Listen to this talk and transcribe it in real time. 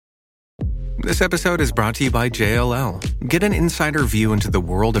This episode is brought to you by JLL. Get an insider view into the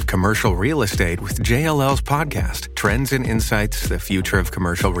world of commercial real estate with JLL's podcast, Trends and Insights, the Future of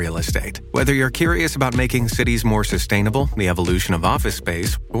Commercial Real Estate. Whether you're curious about making cities more sustainable, the evolution of office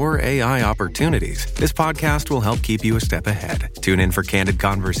space, or AI opportunities, this podcast will help keep you a step ahead. Tune in for candid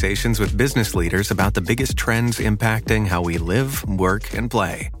conversations with business leaders about the biggest trends impacting how we live, work, and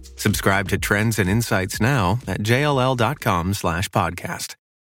play. Subscribe to Trends and Insights now at jll.com/podcast.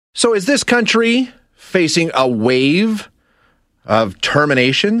 So is this country facing a wave of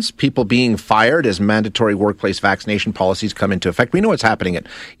terminations, people being fired as mandatory workplace vaccination policies come into effect? We know it's happening at,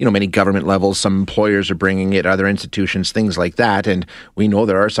 many government levels. Some employers are bringing it, other institutions, things like that. And we know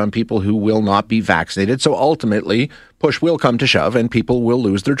there are some people who will not be vaccinated. So ultimately, push will come to shove and people will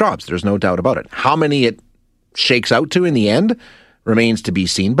lose their jobs. There's no doubt about it. How many it shakes out to in the end remains to be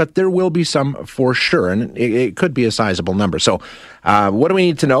seen, but there will be some for sure, and it could be a sizable number. So what do we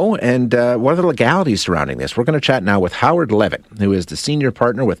need to know, and what are the legalities surrounding this? We're going to chat now with Howard Levitt, who is the senior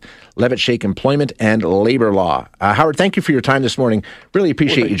partner with Levitt Shake Employment and Labor Law. Howard, thank you for your time this morning. Really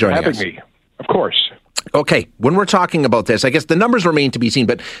appreciate you joining us. Thank you for having me. Of course. Okay, when we're talking about this, I guess the numbers remain to be seen,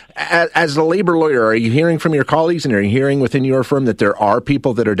 but as a labor lawyer, are you hearing from your colleagues and are you hearing within your firm that there are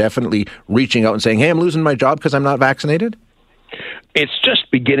people that are definitely reaching out and saying, hey, I'm losing my job because I'm not vaccinated? It's just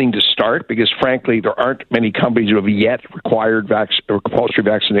beginning to start because, frankly, there aren't many companies who have yet required or compulsory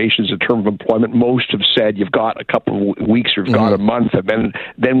vaccinations in terms of employment. Most have said you've got a couple of weeks or you've got a month, and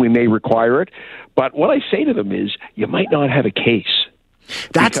then we may require it. But what I say to them is you might not have a case.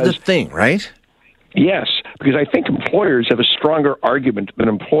 That's the thing, right? Yes, because I think employers have a stronger argument than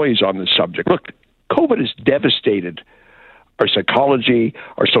employees on this subject. Look, COVID has devastated our psychology,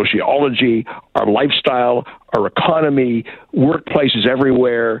 our sociology, our lifestyle, our economy, workplaces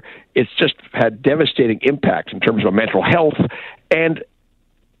everywhere. It's just had devastating impact in terms of mental health. And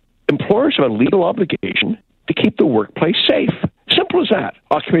employers have a legal obligation to keep the workplace safe. Simple as that.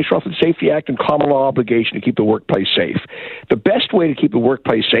 Occupational Health and Safety Act and common law obligation to keep the workplace safe. The best way to keep the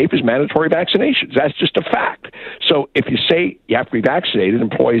workplace safe is mandatory vaccinations. That's just a fact. So if you say you have to be vaccinated,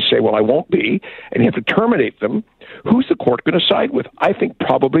 employees say, well, I won't be, and you have to terminate them, who's the court going to side with? I think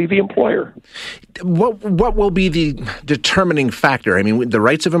probably the employer. What will be the determining factor? I mean, the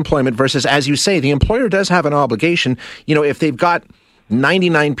rights of employment versus, as you say, the employer does have an obligation. If they've got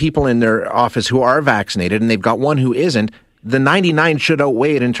 99 people in their office who are vaccinated and they've got one who isn't, the 99 should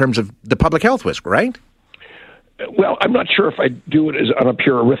outweigh it in terms of the public health risk, right? Well, I'm not sure if I do it as on a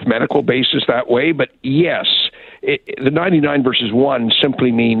pure arithmetical basis that way, but yes, the 99 versus 1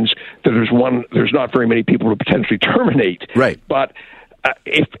 simply means that there's not very many people to potentially terminate. Right. But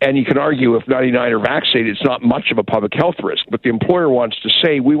and you can argue if 99 are vaccinated, it's not much of a public health risk. But the employer wants to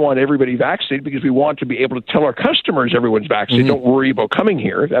say we want everybody vaccinated because we want to be able to tell our customers everyone's vaccinated. Don't worry about coming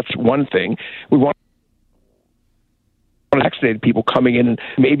here. That's one thing. We want vaccinated people coming in, and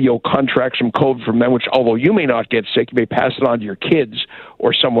maybe you'll contract some COVID from them, which although you may not get sick, you may pass it on to your kids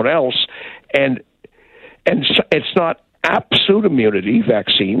or someone else. And it's not absolute immunity,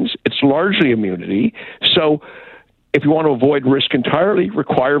 vaccines. It's largely immunity. So if you want to avoid risk entirely,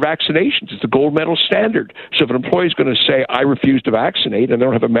 require vaccinations. It's the gold medal standard. So if an employee is going to say, I refuse to vaccinate, and they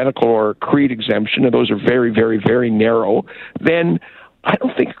don't have a medical or creed exemption, and those are very, very, very narrow, then I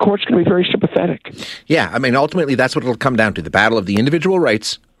don't think the court's going to be very sympathetic. Yeah, I mean, ultimately, that's what it'll come down to, the battle of the individual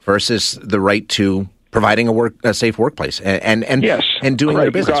rights versus the right to providing a safe workplace and yes, doing right,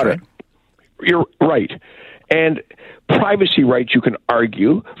 their business, right? You're right. And privacy rights, you can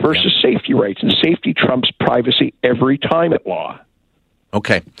argue, versus safety rights. And safety trumps privacy every time at law.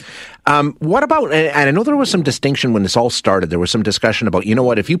 Okay. What about, and I know there was some distinction when this all started, there was some discussion about,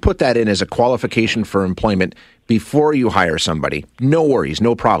 if you put that in as a qualification for employment before you hire somebody, no worries,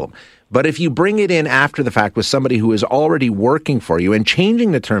 no problem. But if you bring it in after the fact with somebody who is already working for you and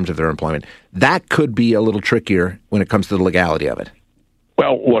changing the terms of their employment, that could be a little trickier when it comes to the legality of it.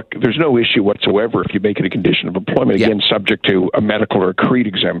 Well, look, there's no issue whatsoever if you make it a condition of employment, again, subject to a medical or a creed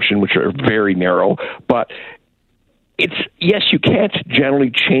exemption, which are very narrow. But yes, you can't generally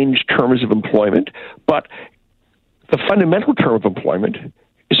change terms of employment, but the fundamental term of employment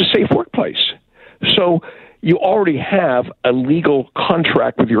is a safe workplace. So you already have a legal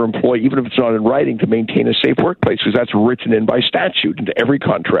contract with your employee, even if it's not in writing, to maintain a safe workplace, because that's written in by statute into every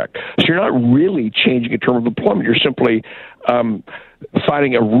contract. So you're not really changing a term of employment. You're simply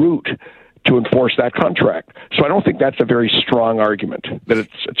finding a route to enforce that contract. So I don't think that's a very strong argument, that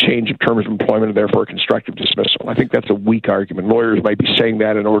it's a change of terms of employment and therefore a constructive dismissal. I think that's a weak argument. Lawyers might be saying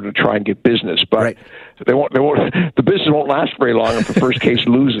that in order to try and get business, but they won't, the business won't last very long if the first case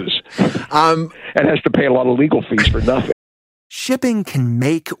loses and has to pay a lot of legal fees for nothing. Shipping can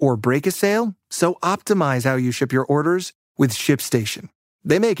make or break a sale, so optimize how you ship your orders with ShipStation.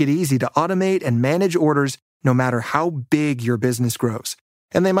 They make it easy to automate and manage orders no matter how big your business grows.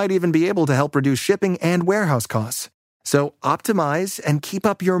 And they might even be able to help reduce shipping and warehouse costs. So optimize and keep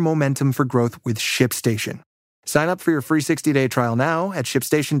up your momentum for growth with ShipStation. Sign up for your free 60-day trial now at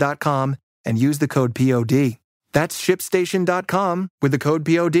ShipStation.com and use the code POD. That's ShipStation.com with the code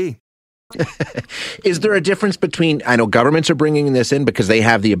POD. Is there a difference between, I know governments are bringing this in because they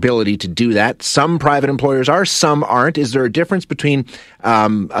have the ability to do that. Some private employers are, some aren't. Is there a difference between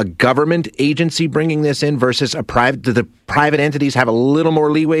a government agency bringing this in versus a private? Do the private entities have a little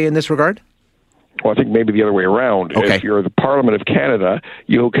more leeway in this regard? Well, I think maybe the other way around. Okay. If you're the Parliament of Canada,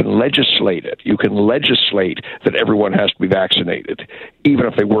 you can legislate it. You can legislate that everyone has to be vaccinated, even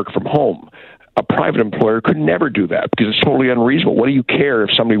if they work from home. A private employer could never do that because it's totally unreasonable. What do you care if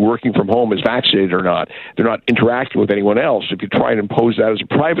somebody working from home is vaccinated or not? They're not interacting with anyone else. If you try and impose that as a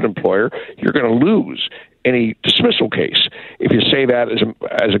private employer, you're going to lose any dismissal case. If you say that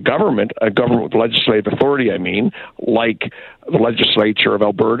as a government with legislative authority, like the legislature of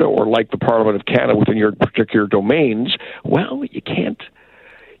Alberta or like the Parliament of Canada within your particular domains, well, you can't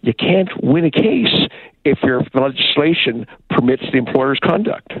win a case if the legislation permits the employer's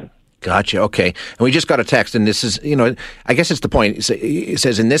conduct. Gotcha. Okay. And we just got a text, and this is, I guess it's the point. It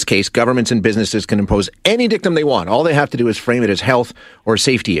says, in this case, governments and businesses can impose any dictum they want. All they have to do is frame it as health or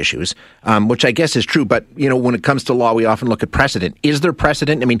safety issues, which I guess is true. But, when it comes to law, we often look at precedent. Is there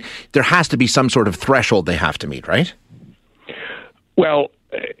precedent? There has to be some sort of threshold they have to meet, right? Well,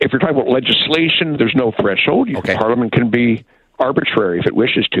 if you're talking about legislation, there's no threshold. Okay. Parliament can be arbitrary if it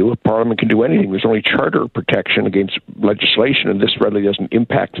wishes to. A Parliament can do anything. There's only charter protection against legislation, and this really doesn't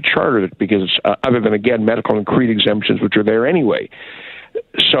impact the charter because other than, again, medical and creed exemptions, which are there anyway.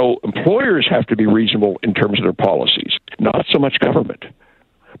 So employers have to be reasonable in terms of their policies, not so much government.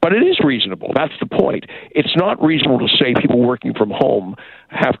 But it is reasonable. That's the point. It's not reasonable to say people working from home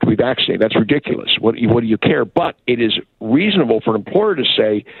have to be vaccinated. That's ridiculous. What do you care? But it is reasonable for an employer to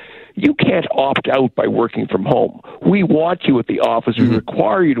say, you can't opt out by working from home. We want you at the office. We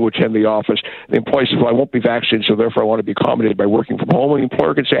require you to attend the office. The employee says, well, I won't be vaccinated, so therefore I want to be accommodated by working from home. And the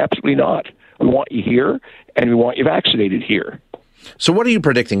employer can say, absolutely not. We want you here, and we want you vaccinated here. So what are you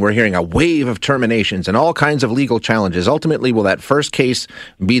predicting? We're hearing a wave of terminations and all kinds of legal challenges. Ultimately, will that first case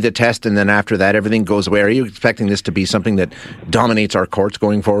be the test, and then after that, everything goes away? Are you expecting this to be something that dominates our courts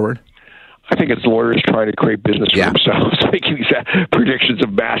going forward? I think it's lawyers trying to create business for themselves, making these predictions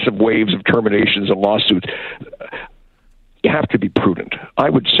of massive waves of terminations and lawsuits. You have to be prudent. I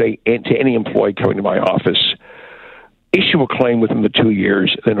would say to any employee coming to my office, issue a claim within the 2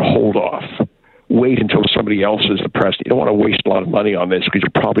 years, then hold off. Wait until somebody else is the president. You don't want to waste a lot of money on this because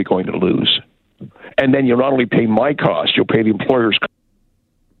you're probably going to lose. And then you'll not only pay my cost, you'll pay the employer's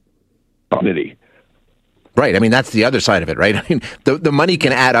committee. Right. That's the other side of it, right? The money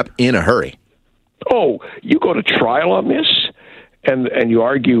can add up in a hurry. Oh, you go to trial on this and you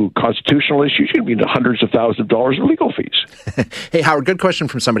argue constitutional issues, you're going to be into hundreds of thousands of dollars in legal fees. Hey, Howard, good question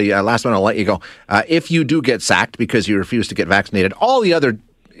from somebody. Last one, I'll let you go. If you do get sacked because you refuse to get vaccinated, all the other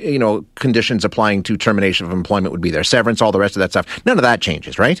conditions applying to termination of employment would be there. Severance, all the rest of that stuff. None of that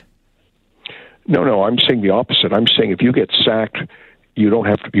changes, right? No, I'm saying the opposite. I'm saying if you get sacked, you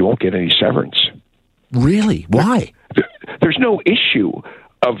won't get any severance. Really? Why? There's no issue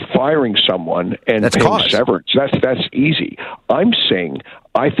of firing someone and paying severance. That's easy. I'm saying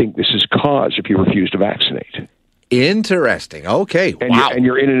I think this is cause if you refuse to vaccinate. Interesting. Okay. And wow.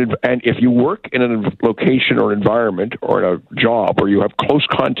 And if you work in a location or environment or in a job where you have close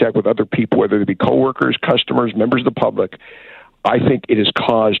contact with other people, whether they be coworkers, customers, members of the public, I think it is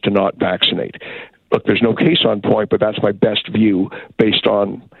cause to not vaccinate. Look, there's no case on point, but that's my best view based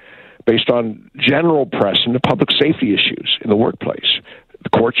on general press and the public safety issues in the workplace. The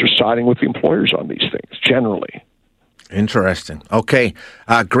courts are siding with the employers on these things, generally. Interesting. Okay.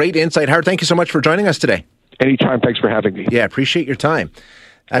 Great insight, Howard. Thank you so much for joining us today. Anytime. Thanks for having me. Yeah, appreciate your time.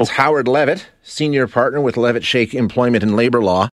 That's Howard Levitt, Senior Partner with Levitt Shake Employment and Labor Law.